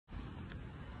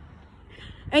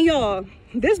And y'all,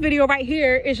 this video right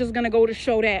here is just gonna go to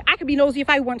show that I could be nosy if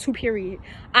I want to, period.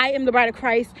 I am the bride of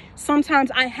Christ.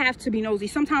 Sometimes I have to be nosy.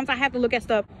 Sometimes I have to look at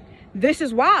stuff. This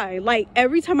is why, like,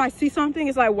 every time I see something,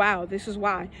 it's like, wow, this is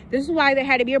why. This is why there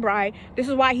had to be a bride. This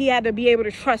is why he had to be able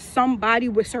to trust somebody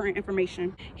with certain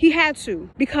information. He had to,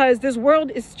 because this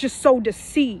world is just so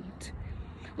deceived.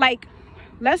 Like,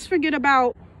 let's forget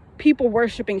about people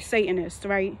worshiping Satanists,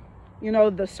 right? You know,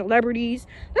 the celebrities.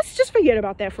 Let's just forget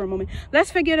about that for a moment.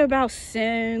 Let's forget about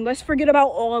sin. Let's forget about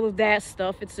all of that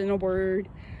stuff. It's in a word.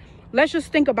 Let's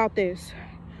just think about this.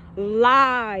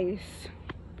 Lies.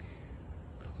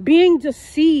 Being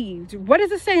deceived. What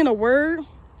does it say in the word?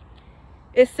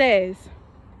 It says,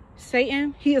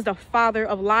 Satan, he is the father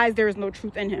of lies. There is no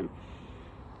truth in him.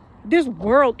 This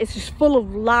world is just full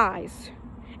of lies.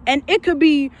 And it could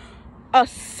be a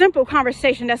simple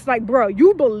conversation that's like, bro,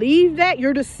 you believe that?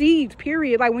 You're deceived,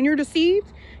 period. Like, when you're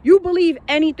deceived, you believe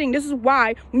anything. This is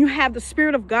why when you have the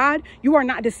Spirit of God, you are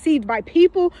not deceived by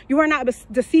people. You are not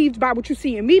deceived by what you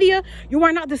see in media. You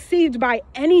are not deceived by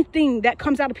anything that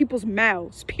comes out of people's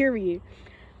mouths, period.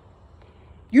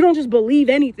 You don't just believe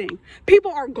anything.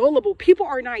 People are gullible. People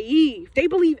are naive. They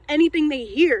believe anything they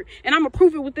hear. And I'm going to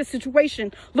prove it with this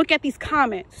situation. Look at these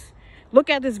comments. Look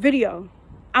at this video.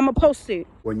 I'm going to post it.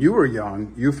 When you were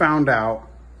young, you found out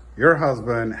your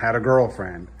husband had a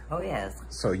girlfriend. Oh, yes.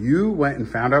 So you went and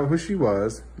found out who she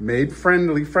was, made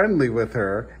friendly with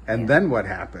her, and then what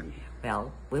happened?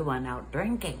 Well, we went out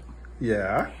drinking.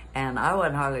 Yeah. And I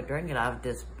wasn't hardly drinking. I was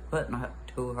just putting her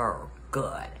to her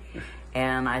good.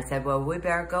 And I said, well, we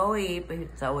better go eat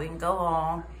so we can go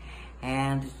home.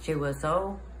 And she was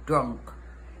so drunk.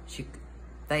 She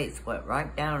face went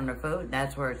right down in her food, and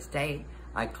that's where it stayed.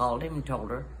 I called him and told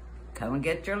her, come and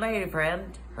get your lady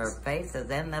friend. Her face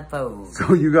is in the food.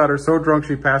 So you got her so drunk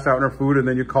she passed out in her food, and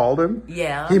then you called him?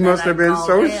 Yeah. He must have been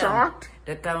so shocked.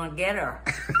 To come and get her.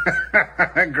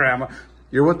 Grandma,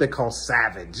 you're what they call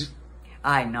savage.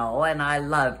 I know, and I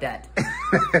loved it.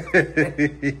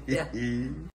 Yeah.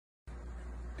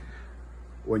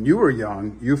 When you were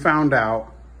young, you found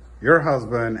out your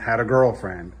husband had a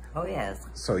girlfriend. Oh, yes.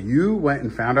 So you went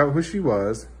and found out who she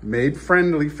was, made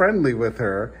friendly with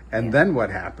her, and then what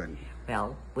happened?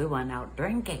 Well, we went out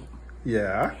drinking.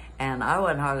 Yeah. And I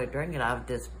wasn't hardly drinking. I was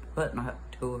just putting her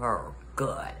to her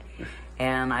good.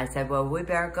 And I said, well, we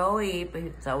better go eat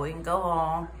so we can go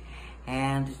home.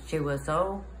 And she was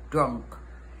so drunk.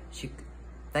 She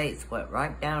face went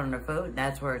right down in her food, and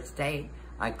that's where it stayed.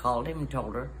 I called him and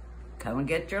told her, come and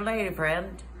get your lady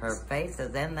friend. Her face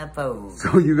is in the food.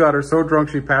 So you got her so drunk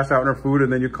she passed out in her food,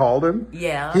 and then you called him?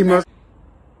 Yeah. He must.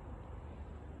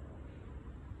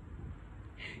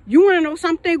 You want to know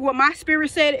something? What my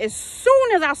spirit said as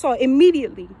soon as I saw it,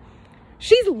 immediately.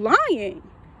 She's lying.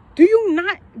 Do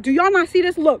y'all not see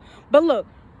this? Look, but look,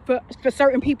 for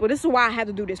certain people, this is why I had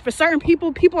to do this. For certain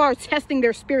people are testing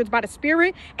their spirits by the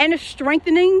Spirit, and it's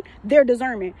strengthening their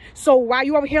discernment. So while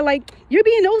you over here like, you're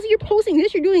being nosy, you're posting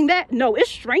this, you're doing that. No, it's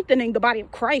strengthening the body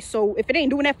of Christ. So if it ain't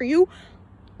doing that for you,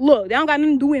 look, they don't got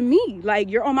nothing to do with me. Like,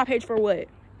 you're on my page for what?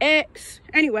 X.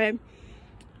 Anyway,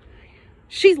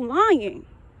 she's lying.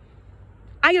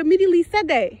 I immediately said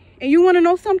that. And you want to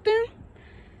know something?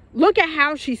 Look at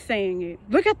how she's saying it.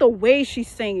 Look at the way she's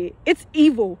saying it. It's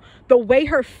evil. The way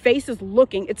her face is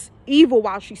looking, it's evil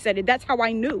while she said it. That's how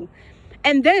I knew.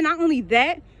 And then not only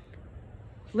that,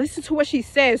 listen to what she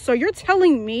says. So you're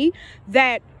telling me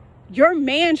that your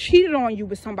man cheated on you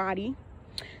with somebody.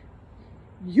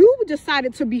 You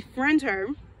decided to befriend her.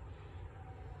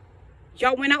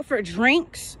 Y'all went out for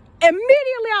drinks.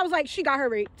 Immediately, I was like, she got her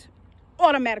raped.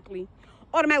 Automatically,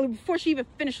 before she even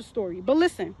finished the story. But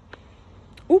listen.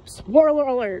 Oops, spoiler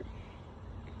alert.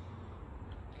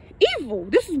 Evil.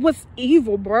 This is what's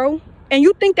evil, bro. And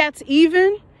you think that's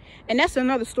even? And that's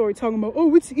another story talking about,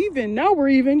 oh, it's even. Now we're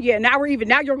even. Yeah, now we're even.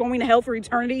 Now you're going to hell for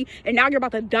eternity. And now you're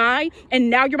about to die. And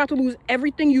now you're about to lose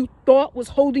everything you thought was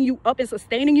holding you up and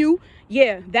sustaining you.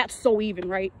 Yeah, that's so even,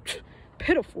 right?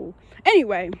 Pitiful.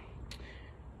 Anyway.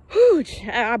 Whew,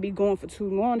 I'll be going for too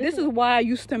long. This is why I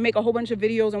used to make a whole bunch of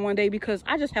videos in one day, because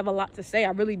I just have a lot to say. I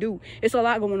really do. It's a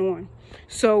lot going on.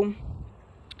 So,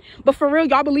 but for real,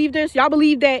 y'all believe this? Y'all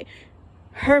believe that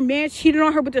her man cheated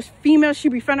on her with this female? She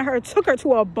befriended her, took her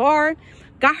to a bar,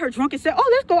 got her drunk and said, oh,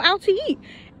 let's go out to eat.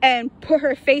 And put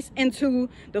her face into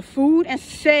the food and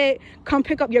said, come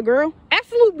pick up your girl?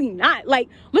 Absolutely not. Like,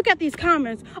 look at these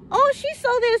comments. Oh, she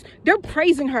saw this. They're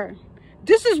praising her.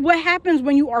 This is what happens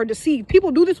when you are deceived.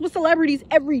 People do this with celebrities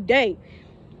every day.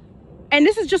 And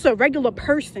this is just a regular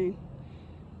person.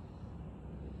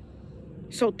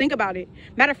 So think about it.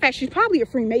 Matter of fact, she's probably a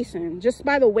Freemason. Just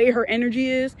by the way her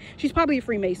energy is, she's probably a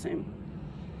Freemason.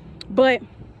 But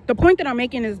the point that I'm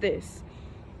making is this.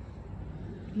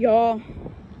 Y'all,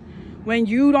 when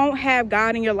you don't have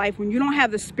God in your life, when you don't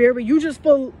have the Spirit, you just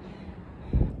feel...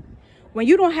 When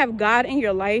you don't have God in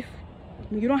your life,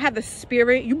 when you don't have the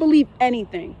Spirit, you believe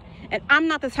anything. And I'm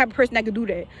not the type of person that could do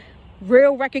that.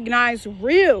 Real recognize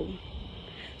real.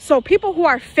 So people who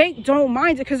are fake don't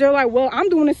mind it because they're like, well, I'm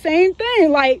doing the same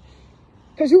thing. Like,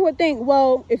 because you would think,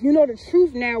 well, if you know the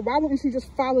truth now, why wouldn't you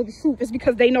just follow the truth? It's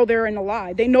because they know they're in a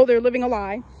lie. They know they're living a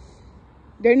lie.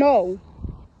 They know.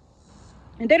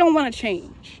 And they don't want to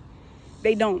change.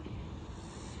 They don't.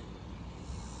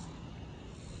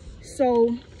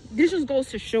 So this just goes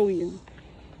to show you.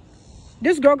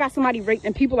 This girl got somebody raped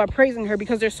and people are praising her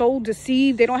because they're so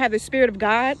deceived. They don't have the Spirit of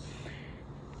God.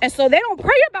 And so they don't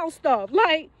pray about stuff.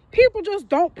 Like, people just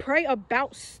don't pray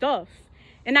about stuff.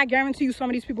 And I guarantee you some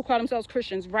of these people call themselves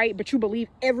Christians, right? But you believe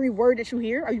every word that you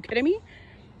hear. Are you kidding me?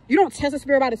 You don't test the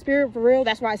Spirit by the Spirit for real.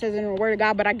 That's why it says it in the Word of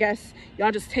God. But I guess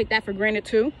y'all just take that for granted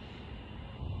too.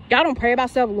 Y'all don't pray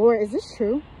about stuff. Lord, is this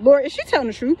true? Lord, is she telling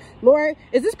the truth? Lord,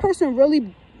 is this person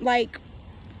really like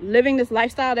living this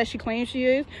lifestyle that she claims she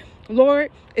is?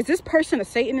 Lord, is this person a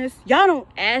Satanist? Y'all don't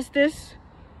ask this.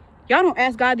 Y'all don't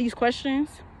ask God these questions.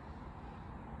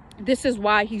 This is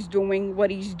why he's doing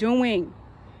what he's doing.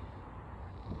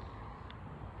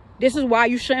 This is why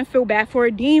you shouldn't feel bad for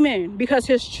a demon, because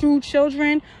his true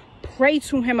children pray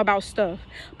to him about stuff.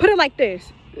 Put it like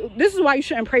this. This is why you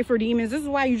shouldn't pray for demons. This is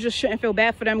why you just shouldn't feel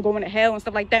bad for them going to hell and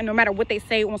stuff like that, no matter what they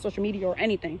say on social media or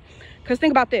anything. Because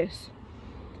think about this.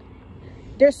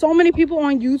 There's so many people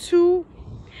on YouTube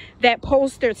that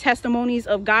post their testimonies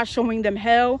of God showing them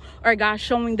hell or God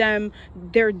showing them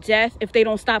their death if they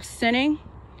don't stop sinning.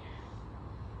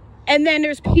 And then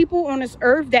there's people on this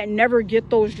earth that never get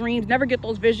those dreams, never get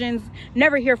those visions,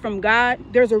 never hear from God.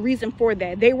 There's a reason for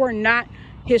that. They were not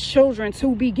his children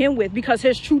to begin with, because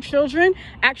his true children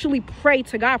actually pray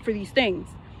to God for these things.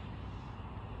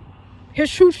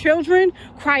 His true children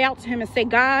cry out to him and say,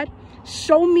 God,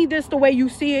 show me this the way you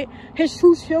see it. His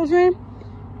true children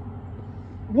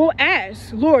will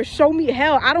ask, Lord, show me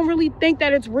hell. I don't really think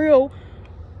that it's real,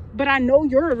 but I know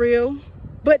you're real.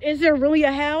 But is there really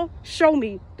a hell? Show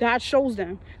me. God shows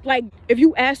them. Like, if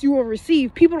you ask, you will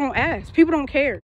receive. People don't ask. People don't care.